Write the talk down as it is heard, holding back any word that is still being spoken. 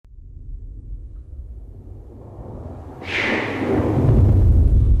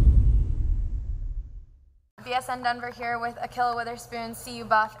SN Denver here with Ahkello Witherspoon, CU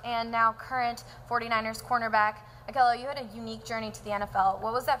Buff, and now current 49ers cornerback. Ahkello, you had a unique journey to the NFL.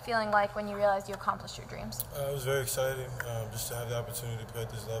 What was that feeling like when you realized you accomplished your dreams? It was very exciting just to have the opportunity to play at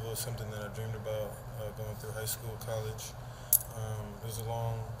this level. It's something that I dreamed about going through high school, college. It was a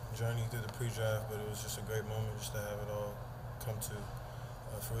long journey through the pre-draft, but it was just a great moment just to have it all come to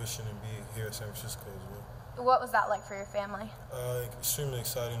fruition and be here at San Francisco as well. What was that like for your family? Extremely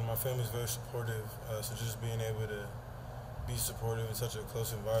exciting. My family's very supportive, so just being able to be supportive in such a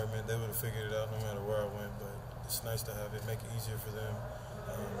close environment, they would have figured it out no matter where I went, but it's nice to have it, make it easier for them,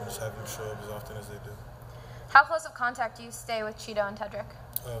 and just have them show up as often as they do. How close of contact do you stay with Cheeto and Tedrick?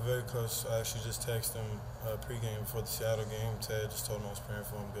 Very close. I actually just texted him pre-game before the Seattle game. Ted just told him I was praying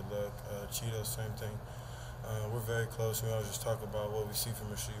for him, good luck. Cheeto, same thing. We're very close. We always just talk about what we see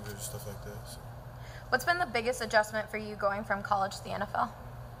from receivers, stuff like that. So. What's been the biggest adjustment for you going from college to the NFL?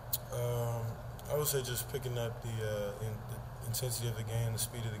 I would say just picking up the intensity of the game, the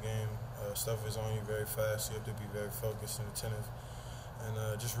speed of the game. Stuff is on you very fast, so you have to be very focused and attentive,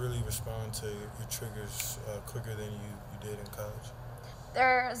 and just really respond to your triggers quicker than you did in college.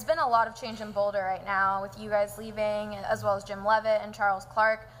 There's been a lot of change in Boulder right now with you guys leaving, as well as Jim Leavitt and Charles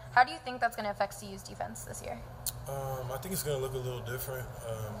Clark. How do you think that's going to affect CU's defense this year? I think it's going to look a little different,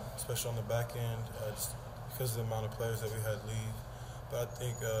 especially on the back end, just because of the amount of players that we had leave. But I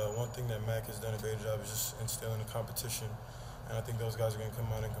think one thing that Mac has done a great job is just instilling the competition. And I think those guys are going to come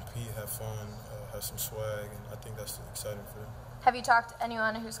out and compete, have fun, have some swag, and I think that's exciting for them. Have you talked to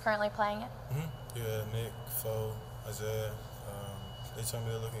anyone who's currently playing it? Yeah, Nick, Foe, Isaiah. They tell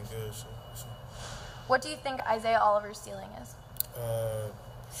me they're looking good. So. What do you think Isaiah Oliver's ceiling is?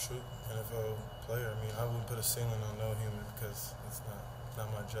 NFL player. I mean, I wouldn't put a ceiling on no human because it's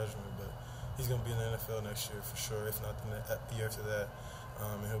not my judgment, but he's going to be in the NFL next year for sure, if not the year after that,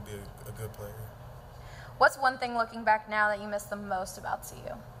 and he'll be a good player. What's one thing looking back now that you miss the most about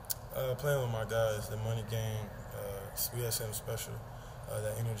CU? Playing with my guys, the money game, we had something special.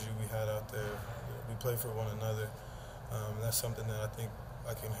 That energy we had out there, we play for one another. And that's something that I think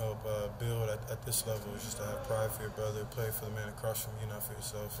I can help build at this level, is just to have pride for your brother, play for the man across from you, not for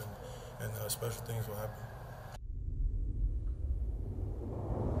yourself, and special things will happen.